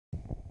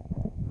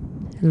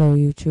Hello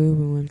YouTube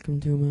and welcome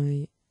to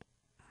my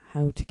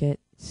how to get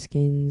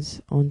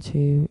skins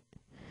onto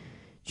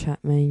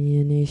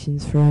Trackmania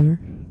Nations Forever.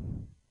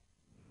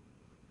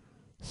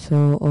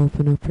 So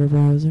open up your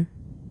browser,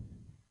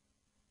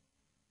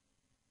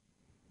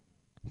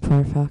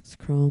 Firefox,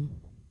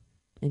 Chrome,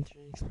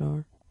 Internet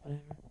Explorer,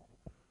 whatever.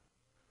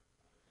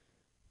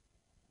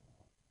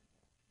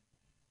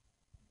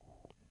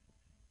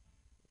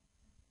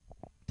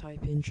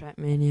 Type in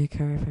Trackmania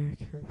Car Park,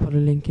 or put a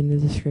link in the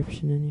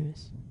description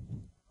anyways.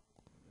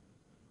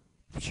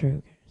 Sure,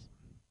 who cares?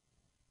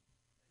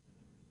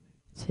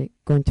 It's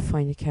going to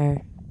find a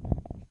car.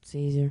 It's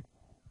easier.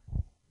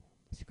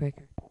 It's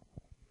quicker.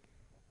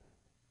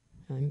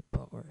 I'm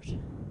bored.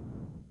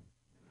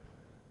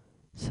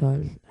 So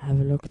I'll have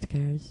a look at the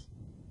cars.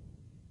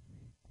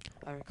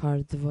 I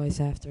recorded the voice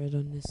after I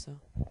done this, so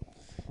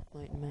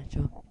might match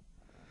up.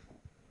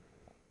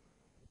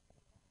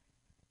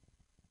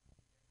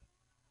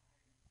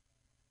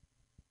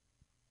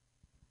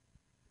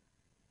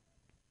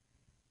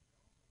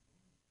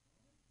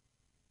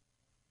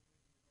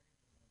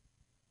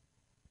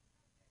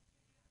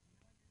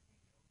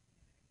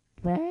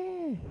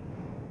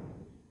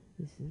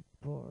 This is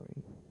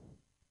boring.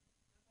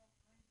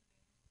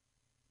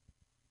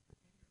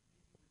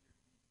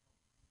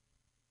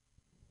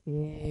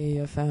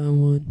 Yay, I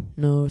found one.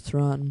 No, it's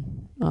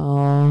rotten.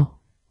 Oh.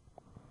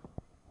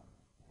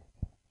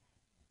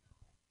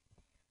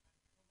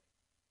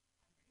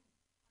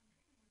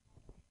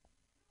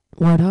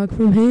 Warthog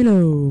from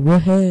Halo.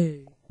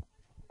 Wahey.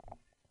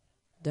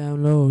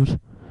 Download.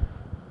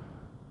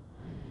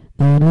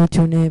 Now I need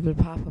to enable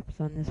pop-ups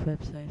on this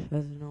website. I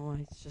don't know why,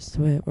 it's just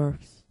the way it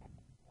works.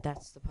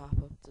 That's the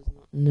pop-up, there's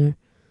nothing there.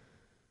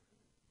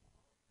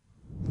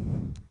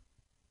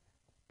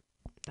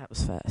 That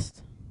was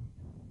fast.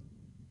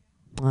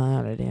 I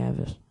already have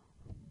it.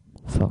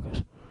 Fuck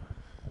it.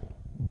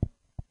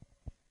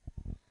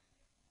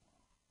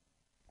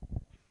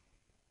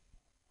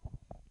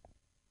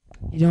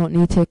 You don't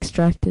need to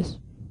extract it.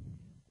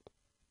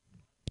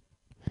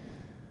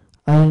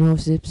 I don't know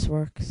if zips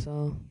work,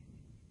 so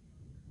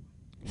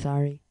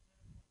sorry.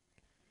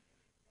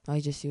 I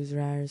just use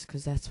RARs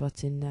because that's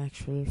what's in the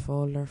actual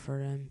folder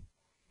for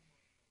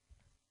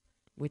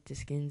with the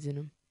skins in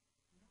them.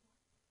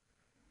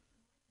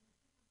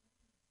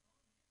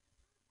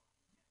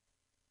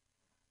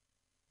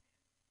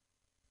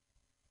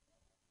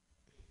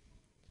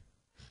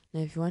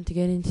 Now if you want to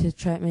get into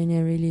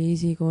Trackmania really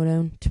easy, go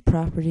down to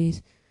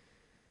properties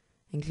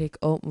and click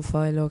open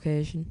file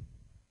location.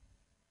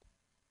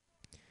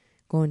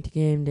 Go into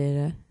game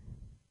data,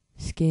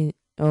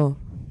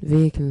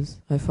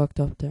 vehicles, I fucked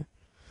up there.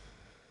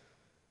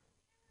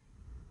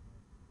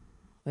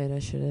 Wait, I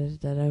should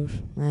edit that out.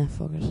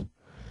 Fuck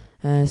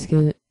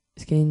it.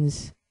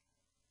 Skins,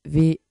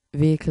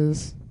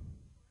 vehicles,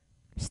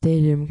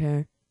 stadium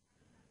car.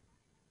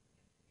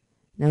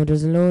 Now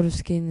there's a load of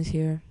skins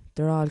here.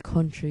 They're all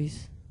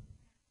countries,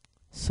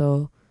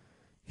 so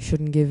you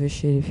shouldn't give a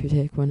shit if you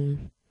take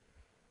one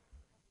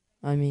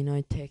out. I mean,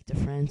 I'd take the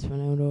France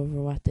one out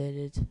over what they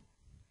did.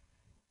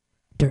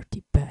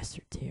 Dirty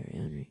bastard Thierry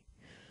Henry.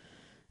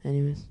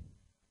 Anyways,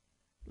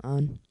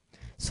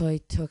 so I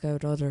took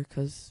out other,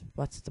 cause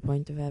what's the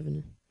point of having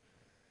it?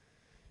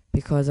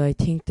 Because I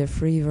think the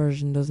free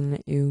version doesn't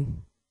let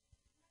you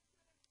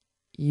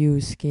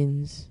use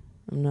skins.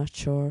 I'm not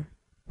sure,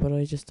 but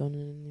I just done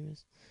it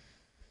anyways.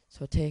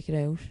 So take it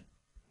out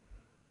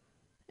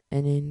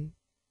and then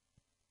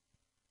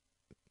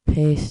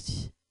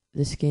paste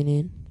the skin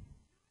in.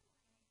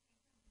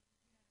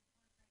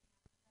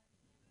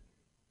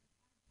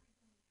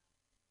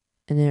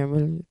 And there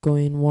we'll go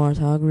in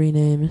Warthog,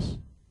 rename it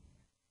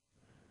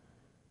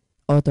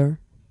Other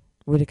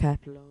with a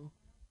capital O.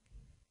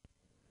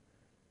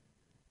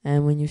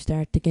 And when you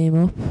start the game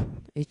up,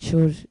 it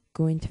should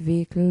go into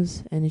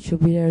vehicles and it should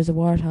be there as a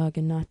Warthog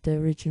and not the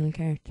original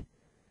cart.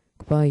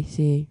 Goodbye,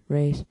 see,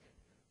 rate,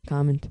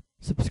 comment,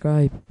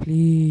 subscribe,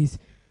 please.